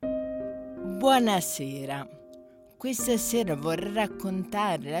Buonasera, questa sera vorrei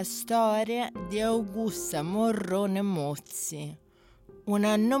raccontare la storia di Augusta Morrone Mozzi,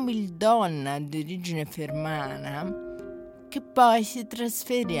 una nobildonna di origine fermana che poi si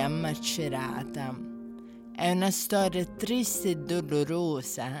trasferì a Macerata. È una storia triste e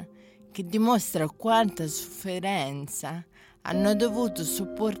dolorosa che dimostra quanta sofferenza hanno dovuto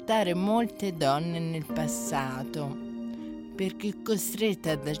sopportare molte donne nel passato, perché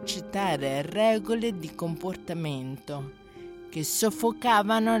costrette ad accettare regole di comportamento che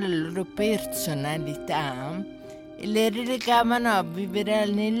soffocavano la loro personalità e le relegavano a vivere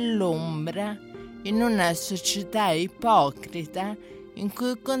nell'ombra in una società ipocrita in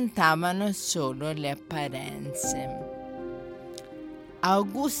cui contavano solo le apparenze.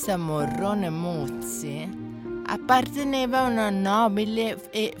 Augusta Morrone Mozzi apparteneva a una nobile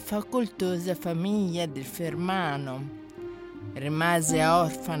e facoltosa famiglia del Fermano. Rimase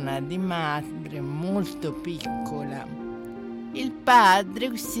orfana di madre molto piccola. Il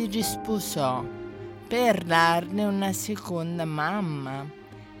padre si risposò per darle una seconda mamma,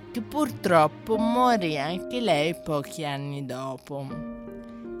 che purtroppo morì anche lei pochi anni dopo.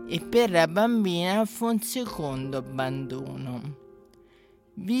 E per la bambina fu un secondo abbandono.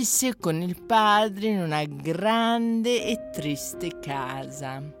 Visse con il padre in una grande e triste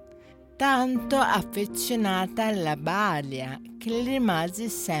casa, tanto affezionata alla balia che le rimase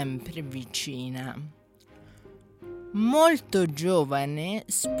sempre vicina. Molto giovane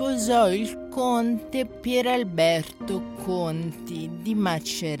sposò il conte Pier Alberto Conti di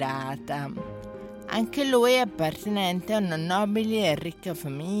Macerata, anche lui appartenente a una nobile e ricca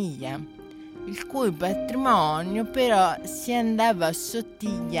famiglia, il cui patrimonio però si andava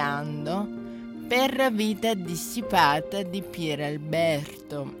assottigliando per la vita dissipata di Pier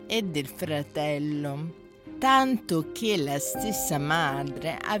Alberto e del fratello, tanto che la stessa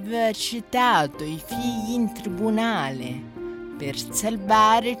madre aveva citato i figli in tribunale per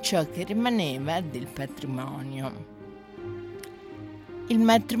salvare ciò che rimaneva del patrimonio. Il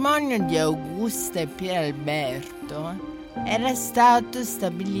matrimonio di Augusta e Pier Alberto era stato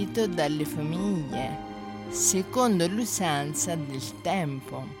stabilito dalle famiglie secondo l'usanza del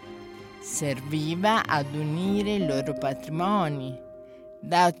tempo. Serviva ad unire i loro patrimoni,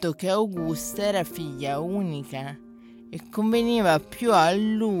 dato che Augusta era figlia unica e conveniva più a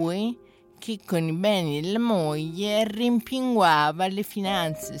lui che con i beni della moglie rimpinguava le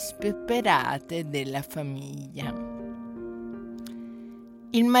finanze sperperate della famiglia.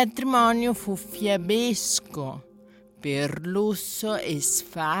 Il matrimonio fu fiabesco per lusso e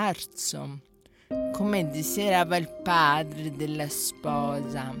sfarzo, come desiderava il padre della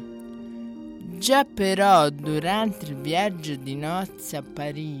sposa. Già però durante il viaggio di nozze a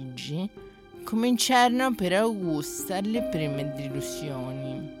Parigi cominciarono per Augusta le prime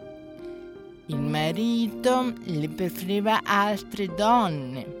delusioni. Il marito le preferiva altre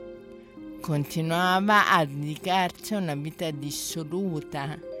donne, continuava a dedicarsi a una vita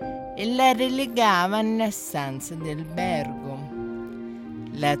dissoluta e la relegava nella stanza d'albergo.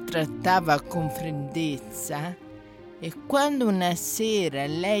 La trattava con freddezza e quando una sera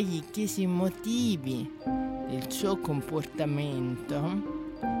lei gli chiese i motivi del suo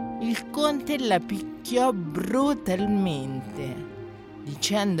comportamento, il conte la picchiò brutalmente,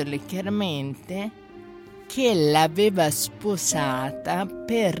 dicendole chiaramente che l'aveva sposata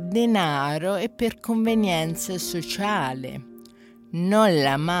per denaro e per convenienza sociale, non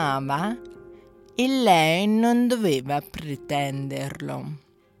l'amava e lei non doveva pretenderlo.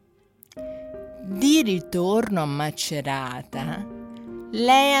 Di ritorno a Macerata,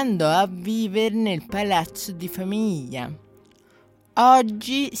 lei andò a vivere nel palazzo di famiglia.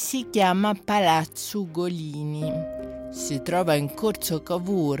 Oggi si chiama Palazzo Ugolini, si trova in Corso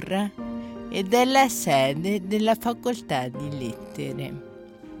Cavour ed è la sede della facoltà di lettere.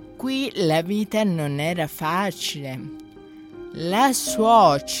 Qui la vita non era facile. La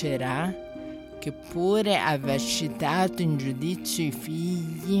suocera, che pure aveva citato in giudizio i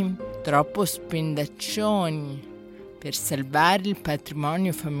figli troppo spendaccioni per salvare il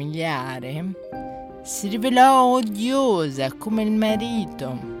patrimonio familiare, si rivelò odiosa come il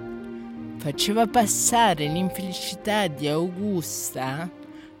marito. Faceva passare l'infelicità di Augusta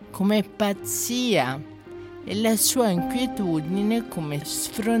come pazzia e la sua inquietudine come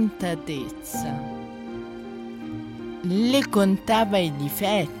sfrontatezza. Le contava i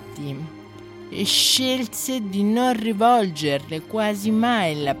difetti e scelse di non rivolgerle quasi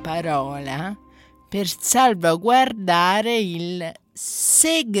mai la parola per salvaguardare il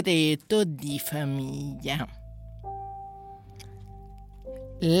segreto di famiglia.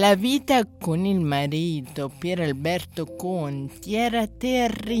 La vita con il marito Pier Alberto Conti era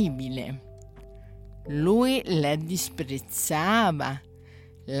terribile. lui la disprezzava,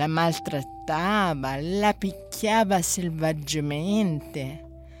 la maltrattava, la picchiava selvaggiamente,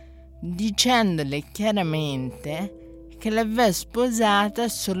 dicendole chiaramente che l'aveva sposata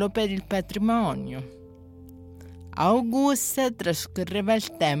solo per il patrimonio. Augusta trascorreva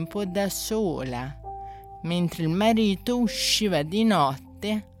il tempo da sola, mentre il marito usciva di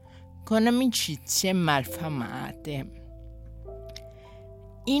notte con amicizie malfamate.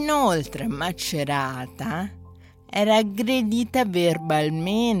 Inoltre Macerata era aggredita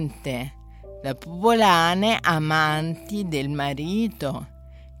verbalmente da popolane amanti del marito,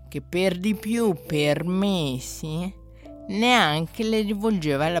 che per di più per mesi neanche le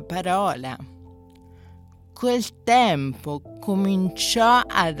rivolgeva la parola. Col tempo cominciò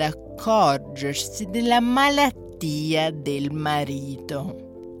ad accorgersi della malattia del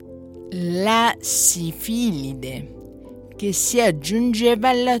marito, la sifilide, che si aggiungeva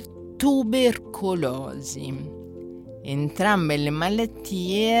alla tubercolosi. Entrambe le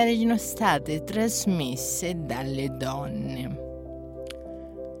malattie erano state trasmesse dalle donne.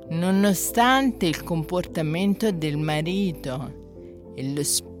 Nonostante il comportamento del marito e lo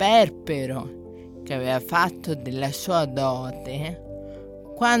sperpero che aveva fatto della sua dote,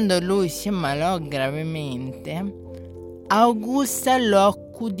 quando lui si ammalò gravemente, Augusta lo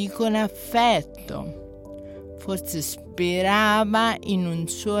accudì con affetto. Forse sperava in un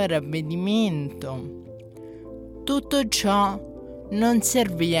suo ravvedimento. Tutto ciò non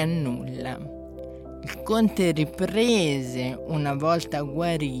servì a nulla. Il conte riprese, una volta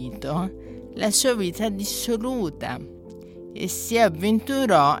guarito, la sua vita dissoluta e si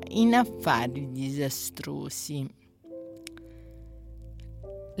avventurò in affari disastrosi.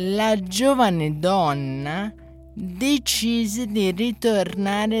 La giovane donna decise di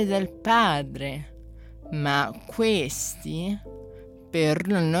ritornare dal padre, ma questi, per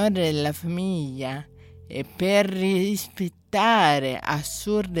l'onore della famiglia e per rispettare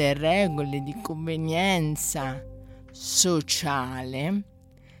assurde regole di convenienza sociale,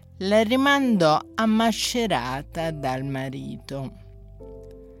 la rimandò a Macerata dal marito.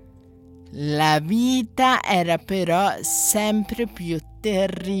 La vita era però sempre più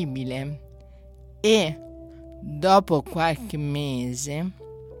terribile e, dopo qualche mese,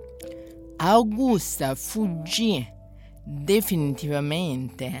 Augusta fuggì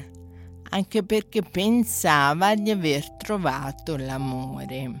definitivamente, anche perché pensava di aver trovato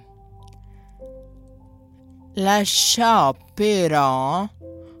l'amore. Lasciò però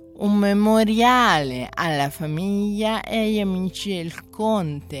un memoriale alla famiglia e agli amici del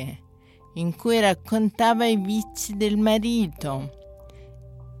conte, in cui raccontava i vizi del marito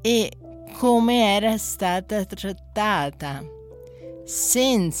e come era stata trattata,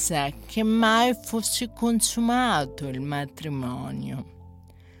 senza che mai fosse consumato il matrimonio.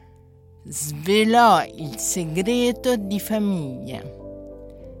 Svelò il segreto di famiglia,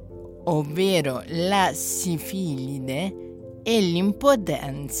 ovvero la sifilide e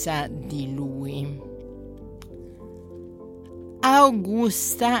l'impotenza di lui.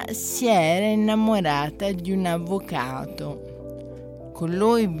 Augusta si era innamorata di un avvocato. Con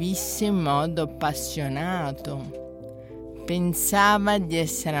lui visse in modo appassionato. Pensava di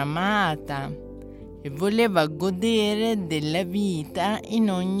essere amata e voleva godere della vita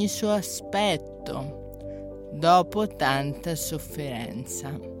in ogni suo aspetto, dopo tanta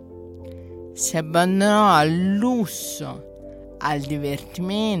sofferenza. Si abbandonò al lusso, al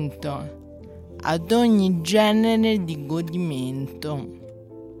divertimento, ad ogni genere di godimento,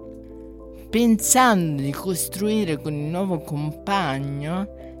 pensando di costruire con il nuovo compagno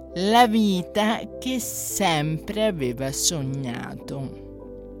la vita che sempre aveva sognato.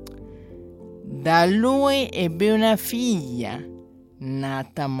 Da lui ebbe una figlia,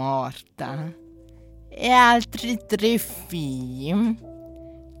 nata morta, e altri 3 figli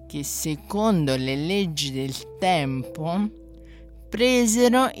che, secondo le leggi del tempo,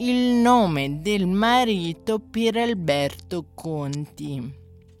 presero il nome del marito Pier Alberto Conti,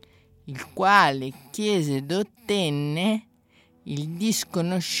 il quale chiese ed ottenne il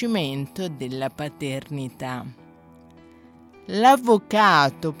disconoscimento della paternità.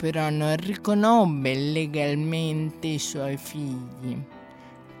 L'avvocato però non riconobbe legalmente i suoi figli.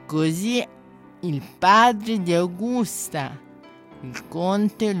 Così il padre di Augusta, il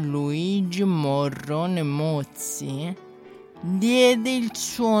conte Luigi Morrone Mozzi, diede il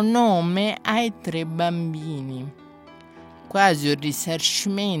suo nome ai 3 bambini, quasi un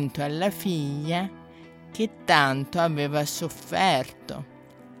risarcimento alla figlia che tanto aveva sofferto,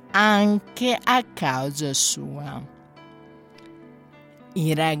 anche a causa sua.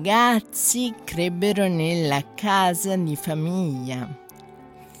 I ragazzi crebbero nella casa di famiglia,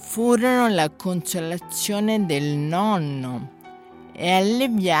 furono la consolazione del nonno e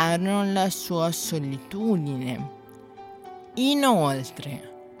alleviarono la sua solitudine.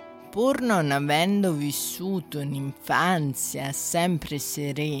 Inoltre, pur non avendo vissuto un'infanzia sempre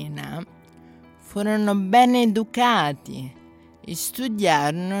serena, furono ben educati e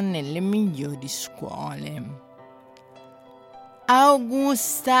studiarono nelle migliori scuole.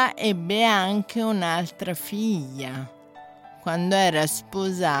 Augusta ebbe anche un'altra figlia, quando era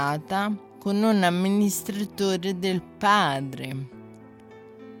sposata con un amministratore del padre.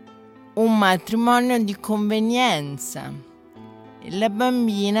 Un matrimonio di convenienza, e la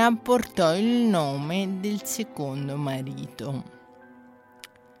bambina portò il nome del secondo marito.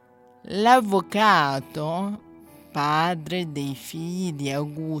 L'avvocato, padre dei figli di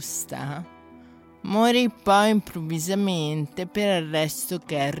Augusta, morì poi improvvisamente per arresto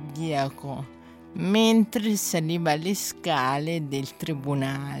cardiaco mentre saliva le scale del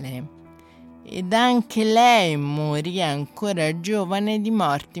tribunale, ed anche lei morì ancora giovane di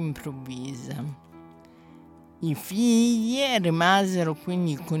morte improvvisa. I figli rimasero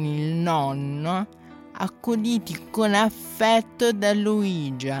quindi con il nonno, accuditi con affetto da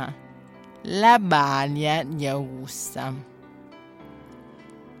Luigia, la balia di Augusta.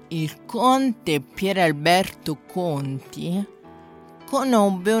 Il conte Pier Alberto Conti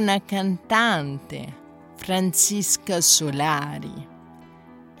conobbe una cantante, Francisca Solari,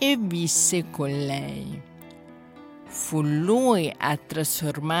 e visse con lei. Fu lui a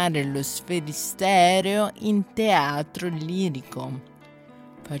trasformare lo Sferistereo in teatro lirico,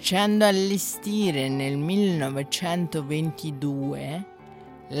 facendo allestire nel 1922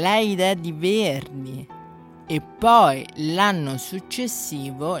 l'Aida di Verdi e poi l'anno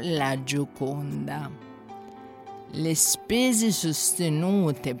successivo la Gioconda. Le spese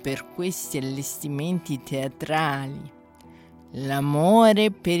sostenute per questi allestimenti teatrali,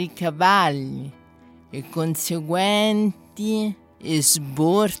 l'amore per i cavalli e conseguenti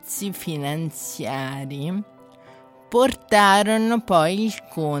esborsi finanziari portarono poi il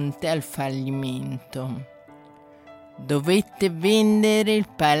conte al fallimento. Dovette vendere il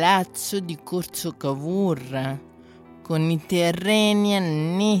palazzo di Corso Cavour con i terreni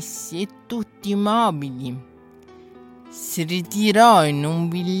annessi e tutti i mobili. Si ritirò in un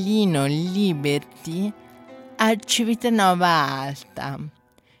villino Liberty a Civitanova Alta,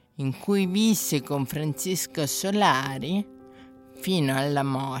 in cui visse con Francisca Solari fino alla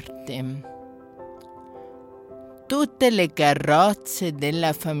morte. Tutte le carrozze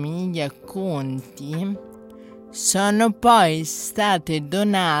della famiglia Conti sono poi state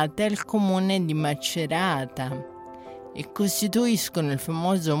donate al comune di Macerata e costituiscono il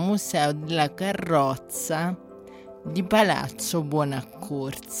famoso museo della carrozza di Palazzo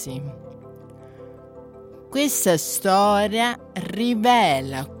Buonaccorsi. Questa storia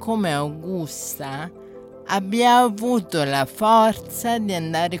rivela come Augusta abbia avuto la forza di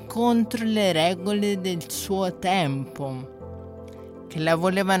andare contro le regole del suo tempo, che la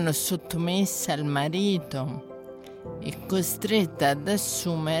volevano sottomessa al marito e costretta ad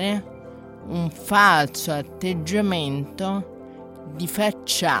assumere un falso atteggiamento di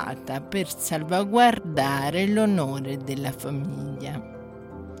facciata per salvaguardare l'onore della famiglia.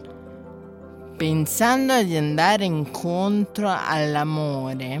 Pensando di andare incontro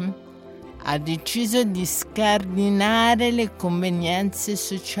all'amore, ha deciso di scardinare le convenienze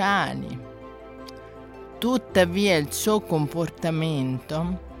sociali. Tuttavia il suo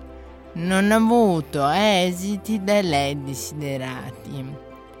comportamento non ha avuto esiti da lei desiderati.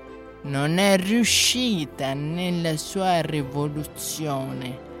 Non è riuscita nella sua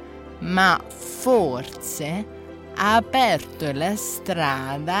rivoluzione, ma forse ha aperto la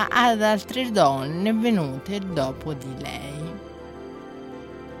strada ad altre donne venute dopo di lei.